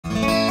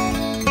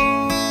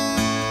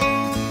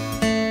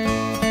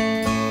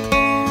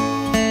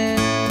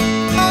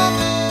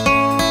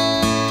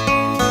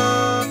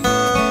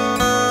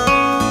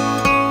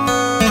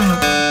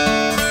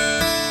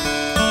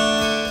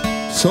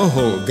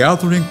SOhO,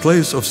 gathering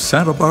place of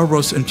Santa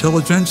Barbara's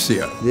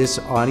intelligentsia. This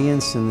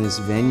audience and this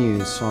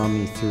venue saw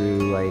me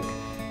through like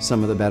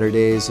some of the better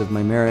days of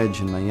my marriage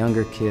and my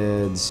younger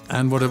kids.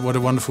 And what a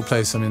wonderful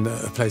place. I mean,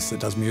 a place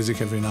that does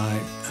music every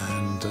night,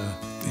 and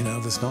you know,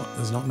 there's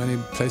not many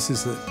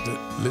places that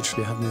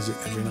literally have music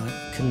every night.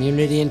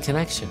 Community and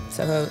connection.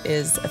 SOhO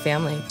is a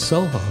family.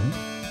 SOhO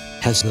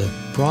has the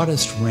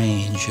broadest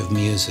range of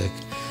music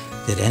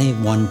that any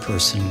one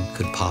person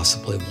could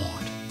possibly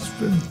want. It's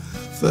been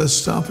the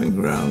stomping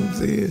ground,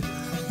 the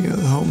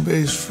home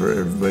base for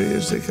everybody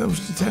as they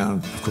comes to town.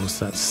 Of course,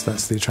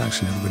 that's the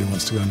attraction. Everybody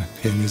wants to go and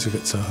hear music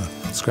at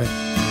SOhO. It's great.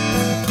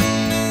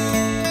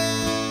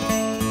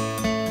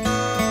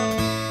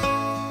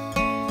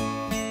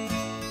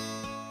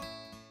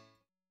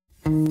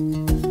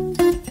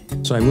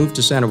 So I moved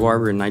to Santa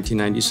Barbara in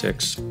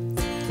 1996,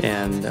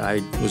 and I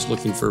was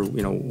looking for,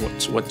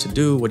 what to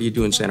do. What do you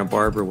do in Santa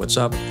Barbara? What's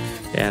up?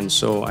 And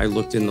so I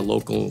looked in the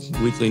local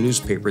weekly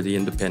newspaper, The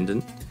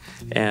Independent,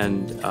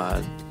 and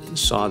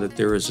saw that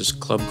there was this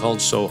club called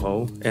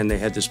SOhO, and they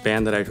had this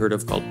band that I'd heard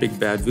of called Big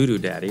Bad Voodoo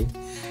Daddy.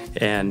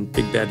 And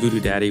Big Bad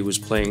Voodoo Daddy was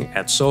playing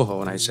at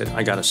SOhO, and I said,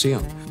 I gotta see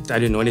him. I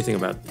didn't know anything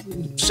about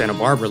Santa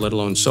Barbara, let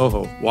alone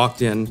SOhO.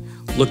 Walked in,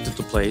 looked at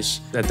the place.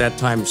 At that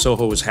time,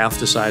 SOhO was half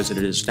the size that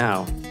it is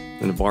now.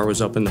 And the bar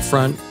was up in the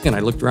front, and I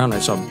looked around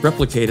and I saw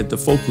replicated the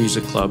folk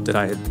music club that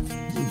I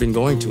had been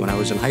going to when I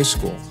was in high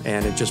school.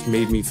 And it just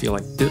made me feel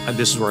like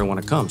this is where I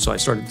want to come. So I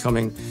started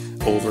coming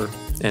over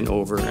and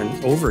over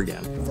and over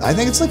again. I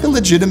think it's like a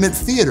legitimate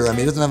theater. I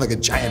mean, it doesn't have like a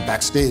giant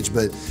backstage,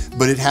 but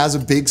it has a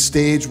big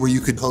stage where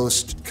you could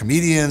host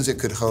comedians, it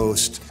could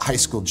host high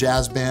school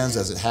jazz bands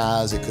as it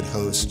has, it could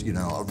host,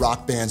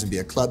 rock bands and be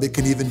a club. It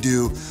can even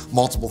do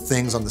multiple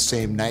things on the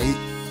same night.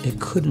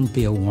 It couldn't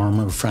be a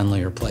warmer,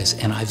 friendlier place,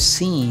 and I've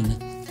seen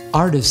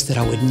artists that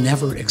I would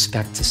never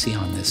expect to see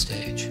on this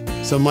stage.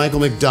 So Michael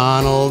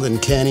McDonald and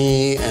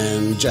Kenny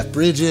and Jeff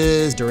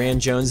Bridges.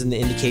 Duran Jones and the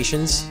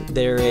Indications.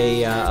 They're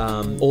a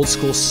old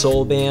school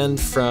soul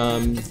band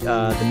from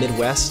the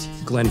Midwest.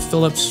 Glen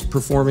Phillips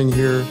performing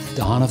here.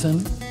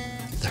 Donovan,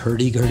 the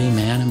hurdy-gurdy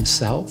man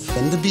himself.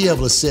 And to be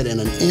able to sit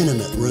in an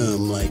intimate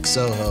room like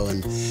SOhO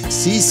and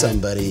see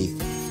somebody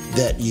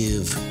that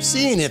you've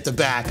seen at the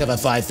back of a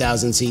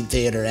 5,000-seat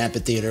theater,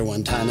 amphitheater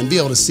one time, and be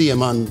able to see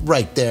him on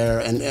right there,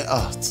 and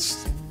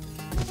it's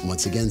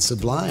once again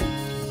sublime.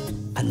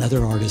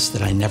 Another artist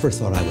that I never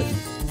thought I would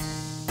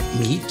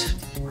meet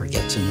or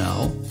get to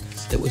know,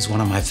 that was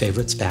one of my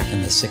favorites back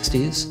in the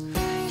 60s.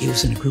 He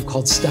was in a group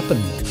called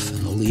Steppenwolf,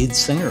 and the lead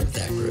singer of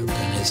that group,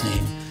 and his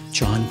name,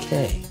 John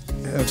Kay.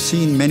 I've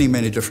seen many,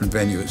 many different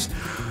venues.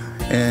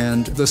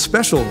 And the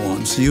special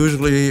ones,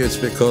 usually it's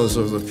because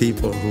of the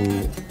people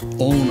who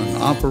own and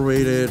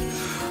operate it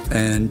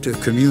and the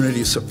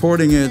community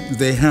supporting it.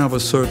 They have a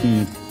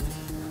certain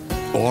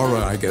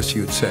aura, I guess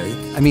you'd say.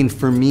 I mean,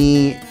 for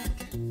me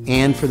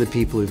and for the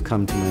people who've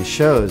come to my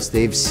shows,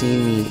 they've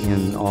seen me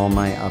in all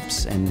my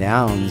ups and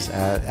downs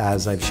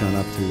as I've shown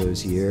up through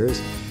those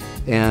years.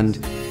 And,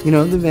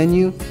 the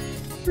venue,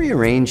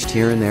 rearranged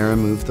here and there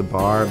and moved the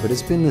bar, but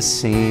it's been the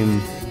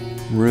same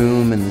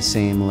room and the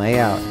same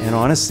layout, and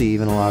honestly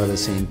even a lot of the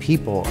same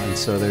people, and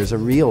so there's a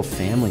real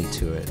family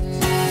to it.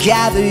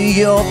 Gather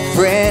your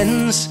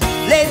friends,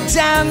 lay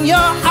down your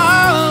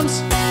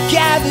arms.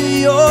 Gather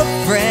your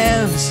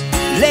friends,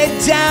 lay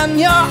down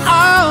your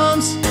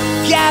arms.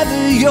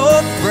 Gather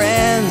your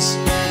friends,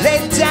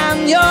 lay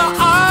down your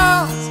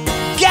arms.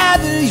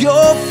 Gather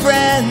your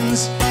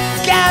friends,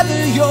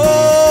 gather your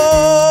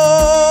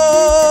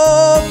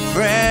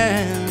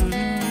friends.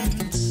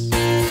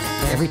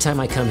 Every time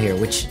I come here,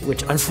 which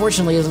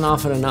unfortunately isn't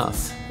often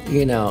enough,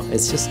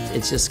 it's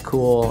just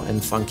cool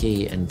and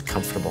funky and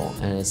comfortable,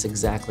 and it's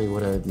exactly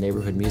what a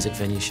neighborhood music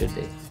venue should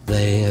be.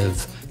 They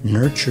have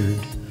nurtured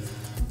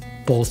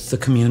both the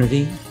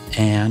community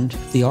and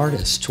the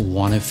artists to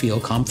want to feel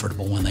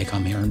comfortable when they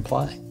come here and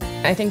play.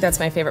 I think that's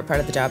my favorite part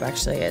of the job,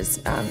 actually, is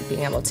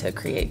being able to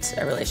create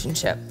a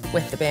relationship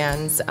with the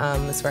bands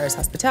as far as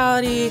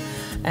hospitality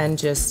and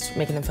just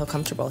making them feel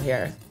comfortable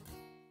here.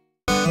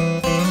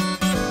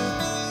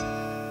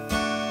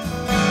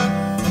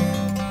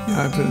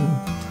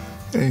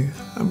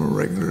 I'm a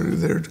regular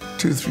there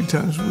 2-3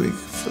 times a week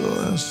for the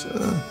last,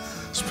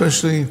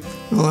 especially in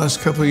the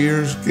last couple of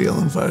years. Gail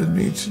invited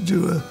me to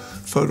do a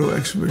photo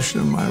exhibition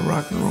of my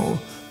rock and roll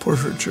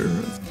portraiture.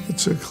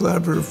 It's a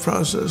collaborative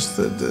process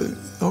that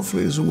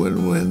hopefully is a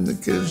win-win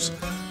that gives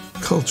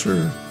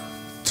culture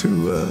to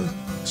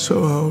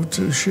SOhO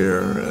to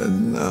share,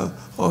 and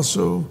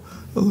also,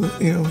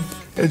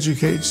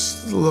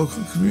 educates the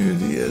local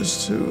community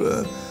as to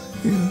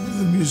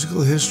the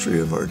musical history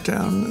of our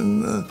town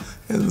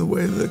and the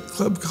way that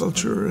club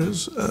culture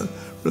has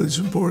really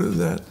supported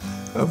that,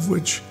 of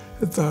which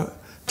at the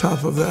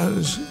top of that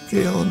is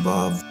Gail and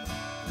Bob.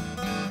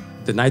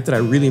 The night that I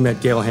really met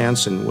Gail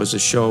Hansen was a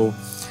show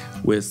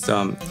with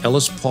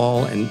Ellis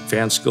Paul and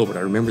Vance Gilbert.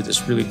 I remember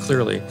this really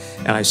clearly.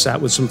 And I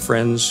sat with some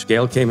friends.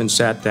 Gail came and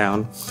sat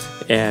down,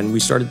 and we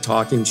started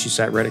talking. She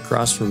sat right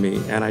across from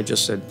me, and I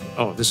just said,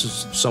 oh, this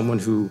is someone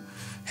who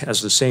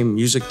has the same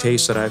music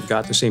taste that I've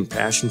got, the same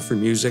passion for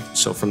music.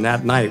 So from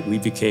that night, we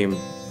became,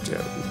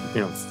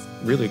 you know,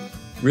 really,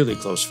 really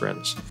close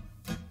friends.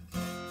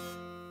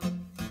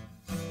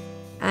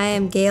 I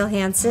am Gail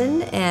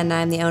Hansen, and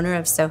I'm the owner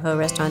of SOhO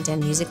Restaurant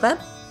and Music Club,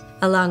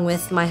 along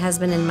with my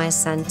husband and my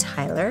son,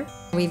 Tyler.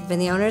 We've been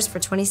the owners for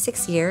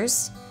 26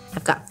 years.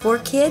 I've got 4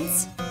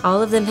 kids.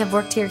 All of them have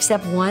worked here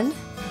except one.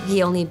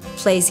 He only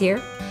plays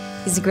here.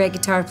 He's a great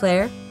guitar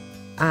player.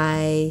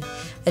 I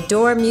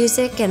adore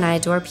music and I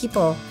adore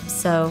people,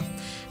 so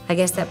I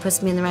guess that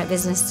puts me in the right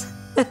business.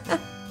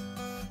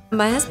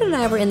 My husband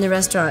and I were in the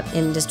restaurant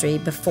industry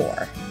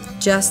before,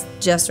 just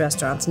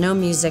restaurants, no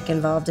music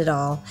involved at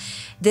all.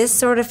 This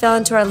sort of fell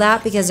into our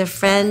lap because a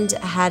friend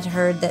had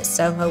heard that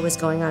SOhO was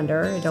going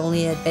under. It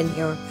only had been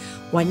here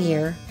 1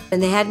 year.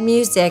 And they had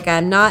music,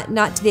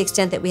 not to the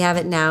extent that we have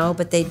it now,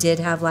 but they did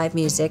have live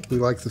music. We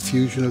liked the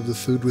fusion of the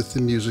food with the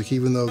music,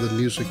 even though the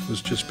music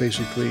was just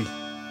basically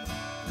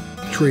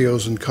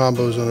trios and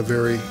combos on a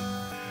very,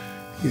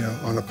 you know,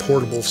 on a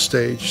portable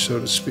stage, so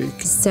to speak.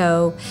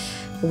 So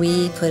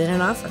we put in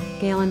an offer.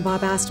 Gail and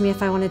Bob asked me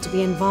if I wanted to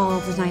be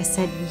involved, and I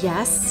said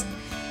yes.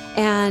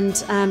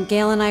 And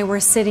Gail and I were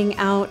sitting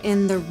out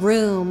in the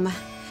room.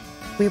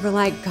 We were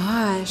like,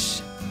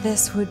 gosh,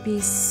 this would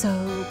be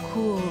so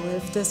cool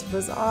if this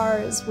was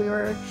ours.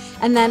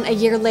 And then a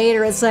year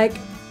later, it's like,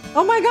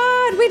 oh my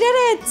God, we did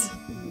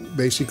it.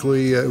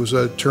 Basically, it was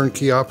a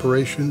turnkey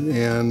operation,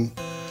 and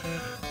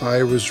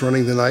I was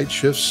running the night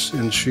shifts,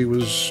 and she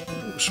was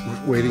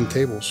waiting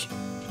tables.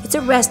 It's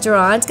a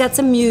restaurant, it's got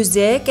some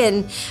music,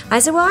 and I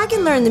said, well, I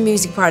can learn the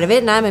music part of it,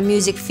 and I'm a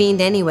music fiend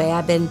anyway.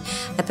 I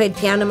played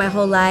piano my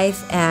whole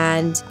life,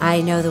 and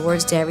I know the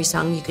words to every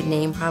song you could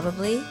name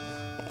probably.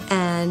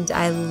 And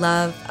I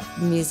love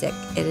music.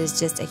 It is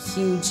just a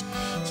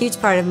huge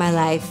part of my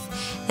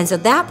life. And so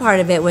that part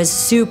of it was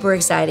super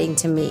exciting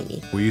to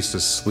me. We used to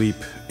sleep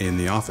in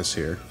the office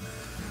here.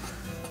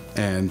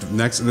 And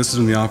this is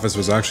when the office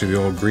was actually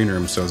the old green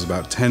room, so it was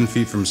about 10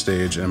 feet from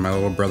stage, and my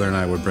little brother and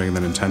I would bring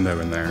the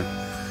Nintendo in there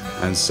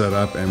and set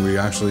up, and we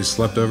actually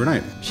slept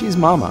overnight. She's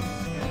mama.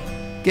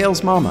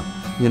 Gail's mama,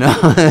 you know?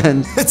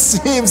 And it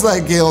seems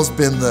like Gail's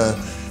been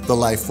the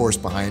life force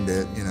behind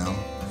it, you know?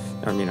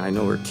 I mean, I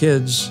know her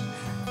kids.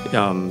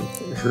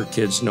 Her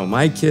kids know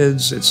my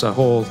kids. It's a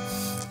whole,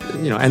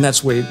 you know, and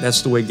that's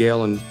the way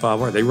Gail and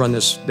Bob are. They run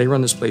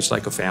this place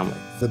like a family.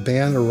 The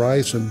band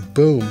arrives and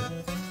boom,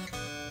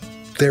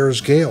 there's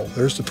Gail.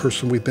 There's the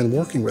person we've been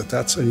working with.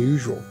 That's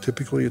unusual.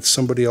 Typically, it's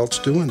somebody else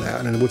doing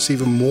that. And what's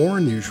even more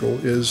unusual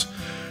is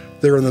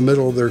they're in the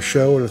middle of their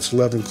show and it's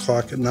 11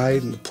 o'clock at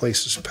night and the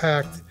place is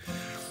packed.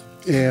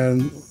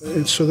 And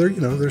so they're,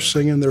 you know, they're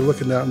singing, they're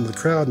looking out in the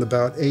crowd, and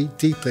about 8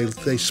 deep,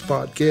 they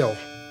spot Gail.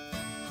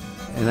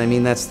 And I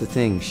mean, that's the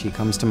thing. She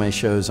comes to my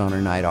shows on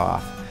her night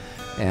off.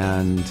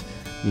 And,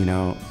 you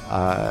know,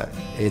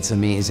 it's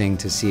amazing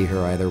to see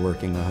her either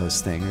working the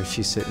host thing or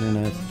she's sitting in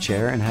a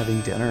chair and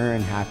having dinner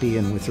and happy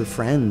and with her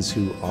friends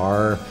who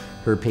are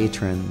her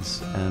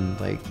patrons. And,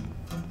 like,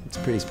 it's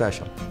pretty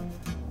special.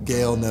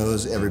 Gail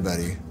knows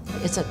everybody.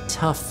 It's a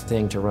tough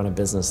thing to run a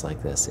business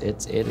like this.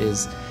 It's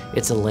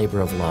a labor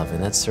of love,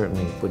 and that's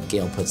certainly what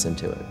Gail puts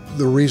into it.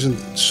 The reason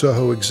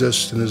SOhO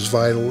exists and is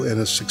vital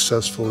and is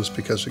successful is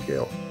because of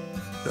Gail.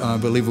 I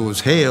believe it was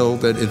Hale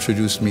that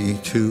introduced me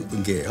to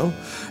Gail.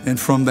 And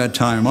from that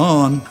time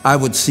on, I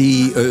would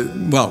see,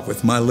 well,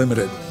 with my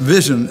limited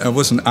vision, it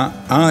wasn't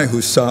I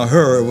who saw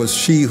her, it was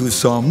she who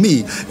saw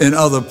me in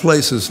other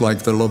places like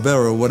the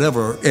Lobera or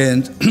whatever.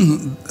 And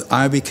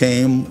I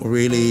became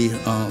really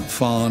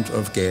fond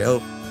of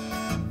Gail.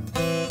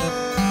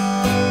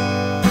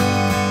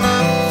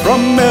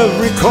 From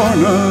every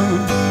corner,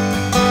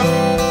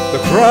 the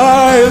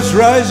cry is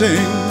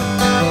rising.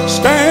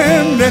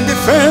 Stand and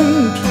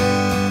defend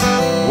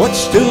what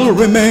still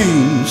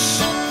remains.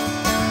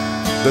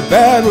 The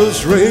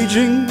battle's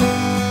raging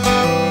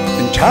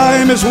and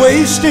time is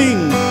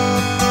wasting.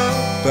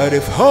 But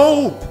if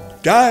hope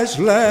dies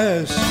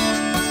last,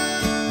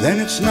 then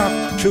it's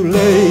not too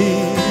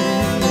late.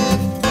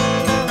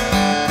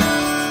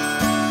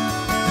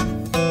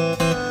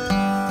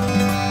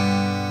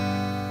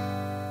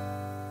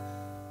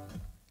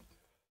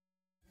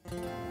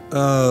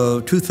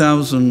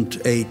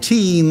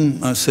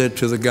 2018, I said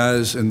to the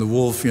guys in The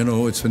Wolf, you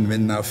know, it's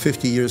been now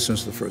 50 years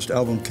since the first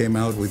album came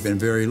out. We've been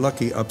very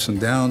lucky, ups and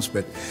downs,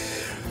 but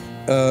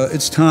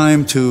it's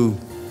time to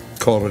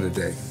call it a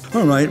day.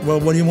 All right, well,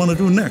 what do you want to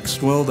do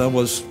next? Well, that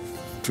was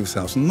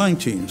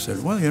 2019. I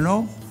said, well, you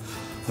know,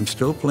 I'm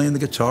still playing the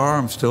guitar.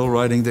 I'm still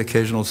writing the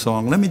occasional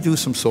song. Let me do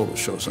some solo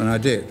shows. And I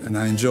did, and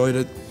I enjoyed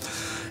it.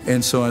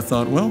 And so I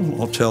thought, well,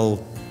 I'll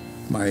tell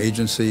my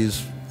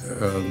agencies,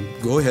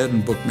 go ahead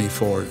and book me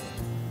for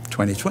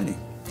 2020.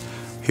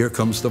 Here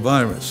comes the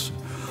virus.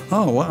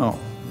 Oh, wow,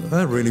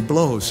 that really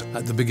blows.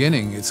 At the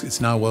beginning, it's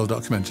now well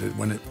documented.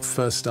 When it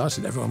first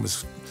started, everyone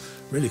was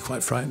really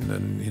quite frightened,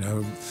 and, you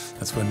know,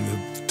 that's when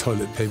the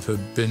toilet paper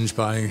binge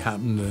buying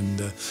happened, and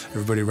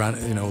everybody ran,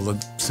 you know, all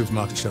the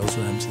supermarket shelves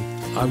were empty.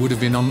 I would have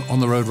been on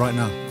the road right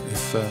now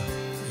if the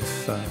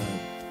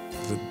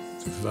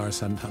the virus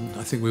hadn't happened.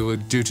 I think we were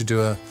due to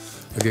do a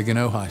gig in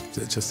Ojai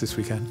just this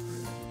weekend.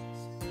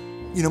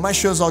 You know, my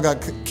shows all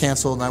got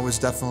canceled, and I was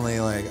definitely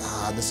like,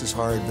 this is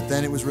hard. But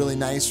then it was really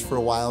nice for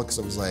a while because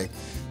I was like,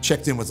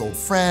 checked in with old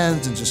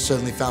friends and just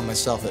suddenly found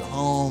myself at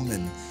home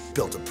and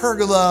built a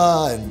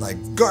pergola and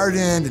like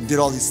gardened and did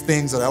all these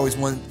things that I always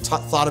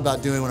thought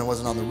about doing when I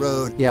wasn't on the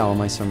road. Yeah, all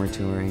my summer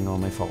touring, all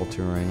my fall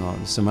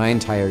touring, so my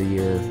entire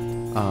year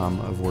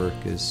of work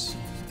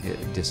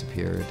it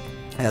disappeared.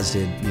 As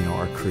did, you know,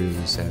 our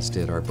crews, as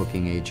did our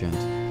booking agent,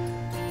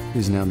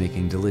 who's now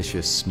making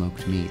delicious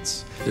smoked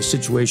meats. The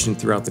situation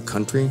throughout the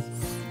country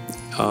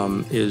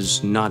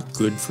is not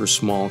good for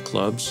small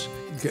clubs.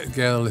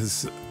 Gail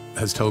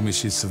has told me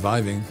she's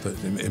surviving, but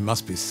it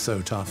must be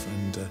so tough.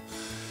 And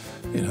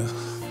you know,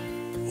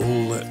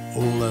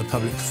 all the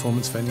public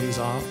performance venues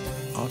are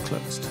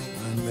closed,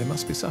 and they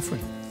must be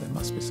suffering. They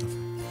must be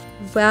suffering.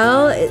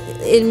 Well,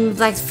 in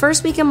like the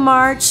first week of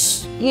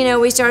March, you know,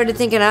 we started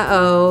thinking,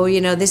 uh-oh, you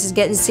know, this is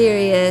getting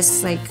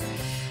serious. Like,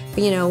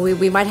 you know,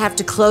 we might have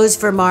to close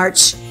for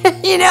March.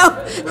 You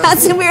know,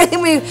 that's the weird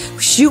thing.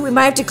 We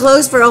might have to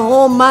close for a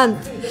whole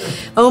month.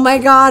 Oh my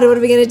God, what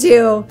are we gonna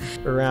do?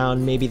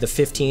 Around maybe the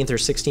 15th or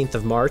 16th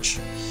of March,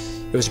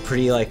 it was a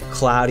pretty like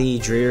cloudy,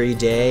 dreary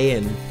day,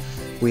 and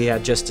we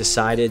had just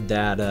decided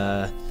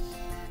that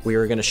we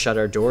were gonna shut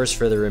our doors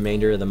for the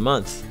remainder of the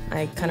month.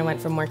 I kind of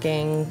went from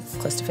working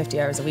close to 50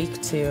 hours a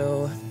week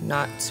to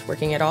not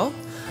working at all.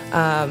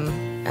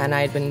 And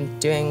I had been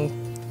doing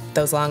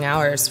those long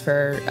hours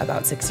for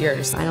about 6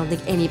 years. I don't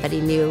think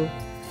anybody knew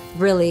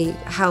really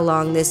how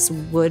long this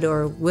would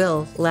or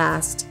will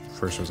last.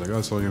 First I was like, oh,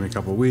 it's only gonna be a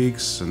couple of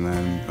weeks, and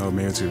then, oh,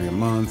 maybe it's gonna be a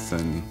month,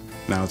 and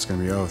now it's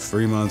gonna be,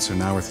 3 months, and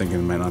now we're thinking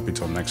it might not be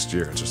till next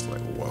year. It's just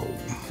like, whoa.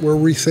 We're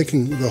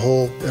rethinking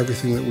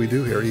everything that we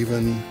do here,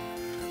 even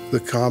the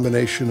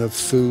combination of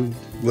food,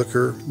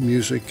 liquor,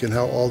 music, and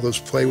how all those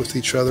play with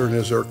each other, and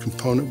is there a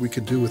component we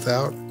could do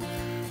without,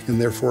 and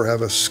therefore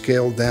have a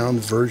scaled down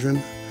version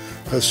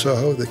of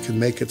SOHO that can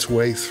make its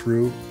way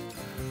through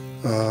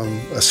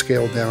a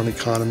scaled down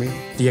economy.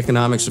 The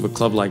economics of a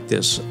club like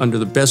this, under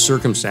the best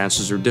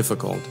circumstances, are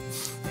difficult,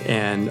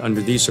 and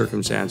under these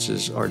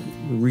circumstances are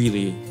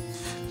really,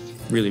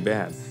 really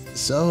bad.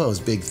 SOHO's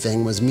big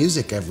thing was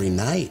music every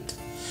night.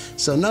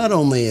 So not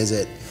only is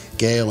it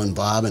Gail and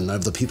Bob and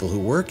of the people who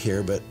work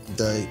here, but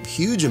the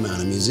huge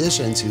amount of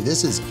musicians who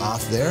this is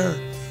off their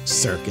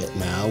circuit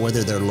now,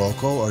 whether they're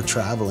local or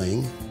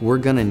traveling. We're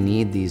gonna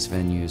need these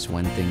venues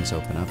when things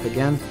open up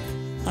again.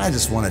 I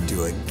just want to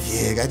do a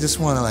gig. I just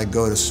want to like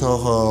go to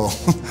SOHO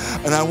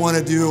and I want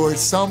to do it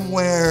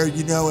somewhere,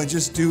 you know, and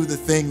just do the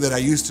thing that I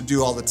used to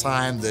do all the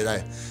time that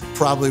I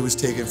probably was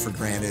taking for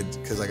granted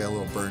because I got a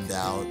little burned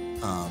out.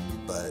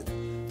 But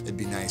it'd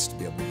be nice to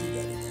be able to do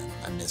that again.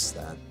 I miss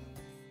that.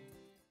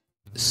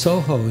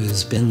 SOHO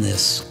has been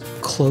this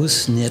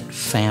close-knit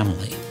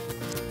family.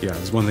 Yeah,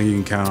 there's one thing you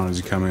can count on is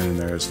you come in and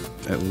there's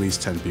at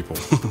least 10 people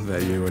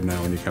that you would know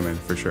when you come in,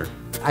 for sure.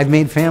 I've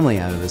made family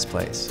out of this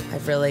place.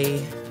 I've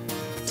really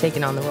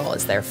taken on the role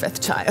as their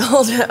fifth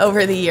child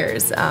over the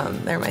years.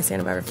 They're my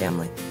Santa Barbara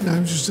family.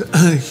 I'm just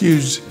a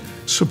huge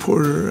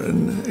supporter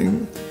and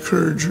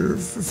encourager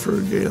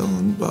for Gail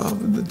and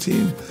Bob and the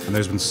team. And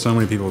there's been so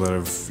many people that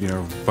have, you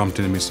know, bumped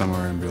into me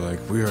somewhere and be like,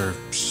 we are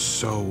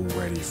so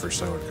ready for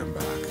SOHO to come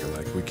back.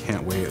 Like, we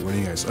can't wait. When are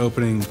you guys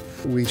opening?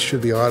 We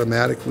should be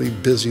automatically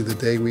busy the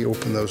day we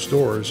open those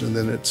doors, and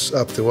then it's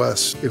up to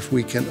us if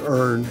we can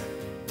earn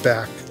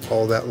back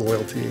all that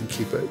loyalty and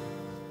keep it.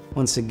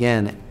 Once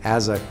again,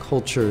 as a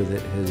culture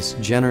that has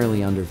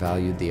generally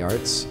undervalued the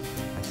arts,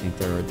 I think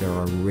there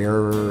are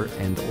rarer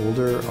and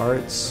older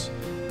arts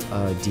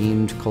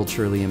deemed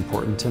culturally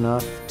important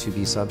enough to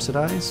be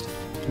subsidized.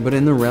 But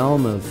in the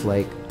realm of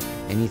like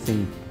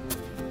anything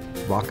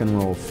rock and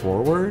roll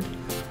forward,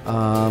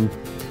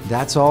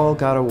 that's all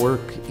got to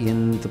work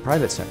in the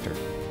private sector.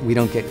 We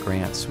don't get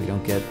grants, we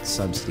don't get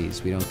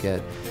subsidies, we don't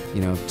get,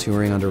 you know,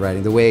 touring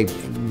underwriting the way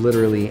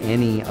literally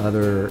any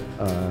other,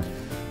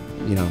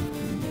 you know,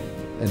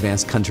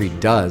 advanced country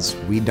does.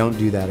 We don't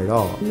do that at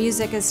all.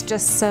 Music is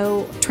just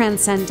so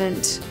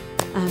transcendent.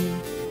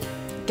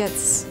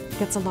 Gets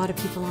a lot of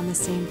people on the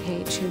same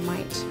page who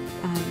might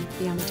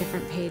be on a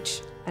different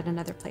page at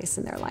another place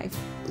in their life.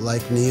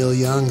 Like Neil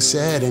Young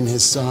said in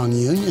his song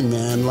Union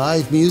Man,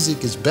 live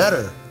music is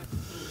better.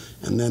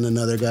 And then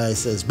another guy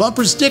says,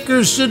 bumper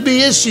stickers should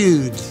be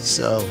issued.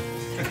 So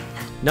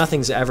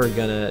nothing's ever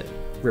gonna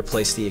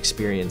replace the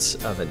experience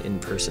of an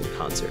in-person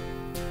concert.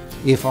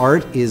 If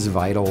art is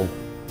vital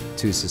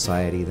to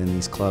society, then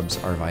these clubs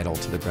are vital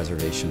to the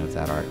preservation of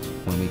that art.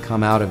 When we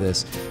come out of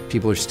this,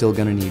 people are still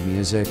going to need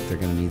music, they're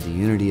going to need the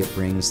unity it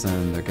brings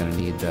them, they're going to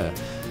need the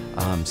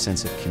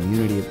sense of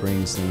community it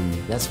brings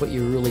them. That's what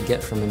you really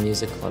get from a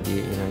music club.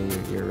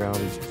 You're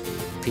around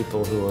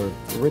people who are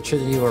richer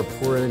than you or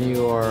poorer than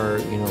you or,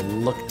 you know,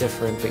 look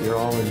different, but you're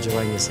all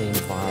enjoying the same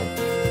vibe.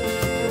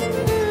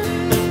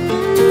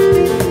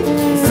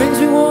 The things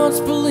we once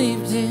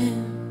believed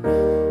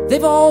in,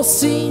 they've all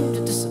seemed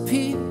to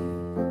disappear.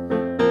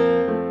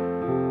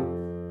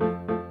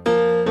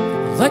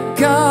 Let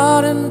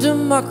God into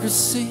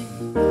see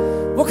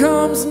what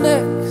comes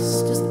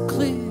next isn't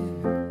clear.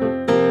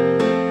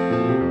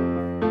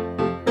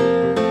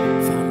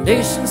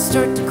 Foundations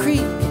start to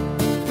creak,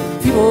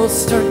 people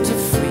start to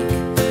freak,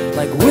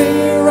 like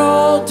we're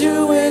all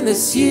doing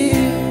this year.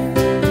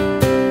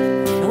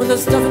 And when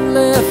there's nothing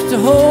left to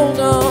hold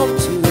on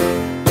to,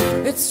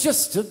 it's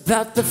just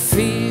about the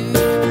fear.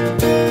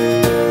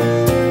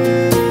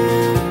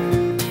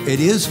 It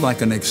is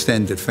like an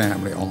extended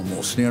family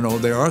almost. You know,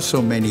 there are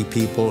so many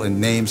people and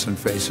names and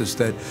faces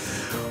that,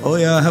 oh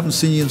yeah, I haven't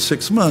seen you in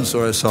 6 months,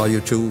 or I saw you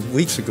 2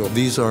 weeks ago.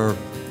 These are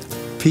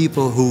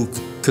people who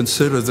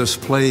consider this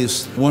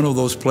place one of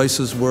those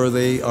places where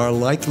they are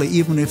likely,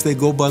 even if they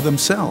go by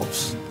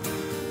themselves,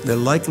 they're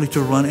likely to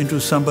run into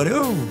somebody,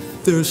 oh,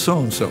 there's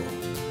so-and-so.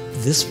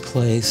 This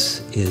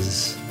place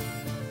is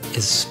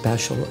as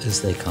special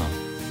as they come.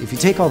 If you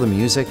take all the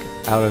music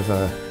out of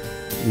a,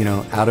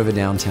 out of a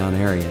downtown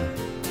area,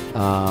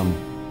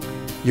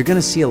 you're going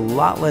to see a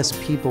lot less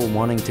people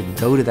wanting to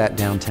go to that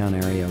downtown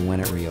area when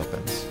it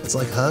reopens. It's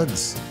like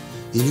hugs.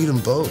 You need them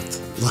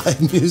both,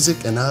 live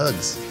music and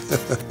hugs.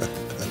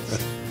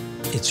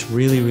 It's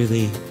really,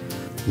 really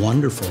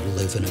wonderful to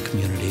live in a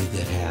community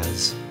that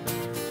has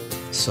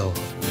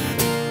SOHO.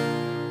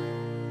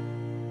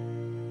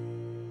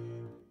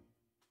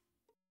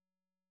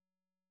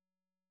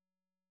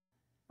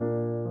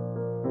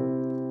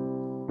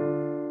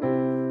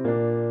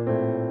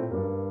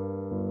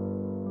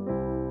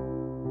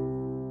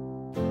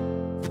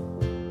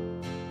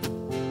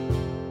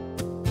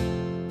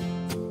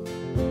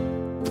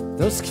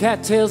 Those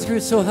cattails grew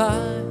so high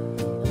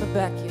in the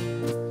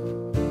backyard,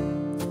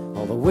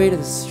 all the way to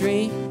the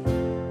stream,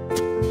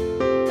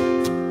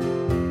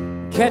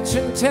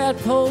 catching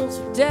tadpoles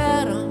with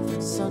Dad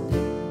on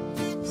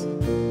Sundays.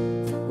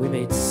 We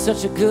made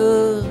such a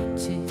good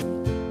team.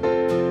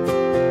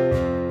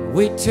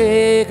 We'd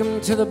take them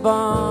to the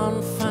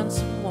barn, find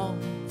some water,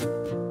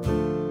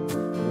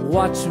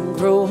 watch them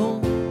grow.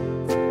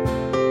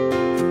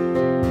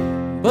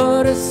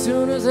 But as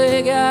soon as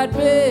they got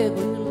big,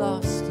 we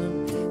lost them.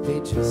 They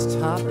just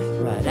hopped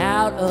right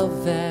out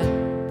of that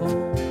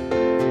boat.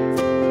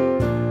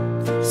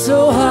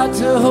 So hard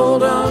to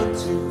hold on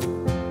to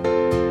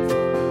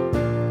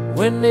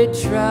when they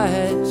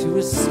tried to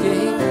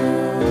escape.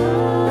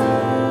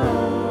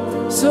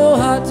 So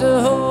hard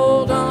to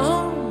hold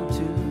on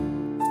to.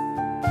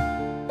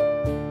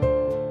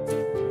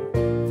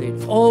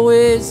 They'd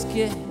always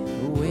get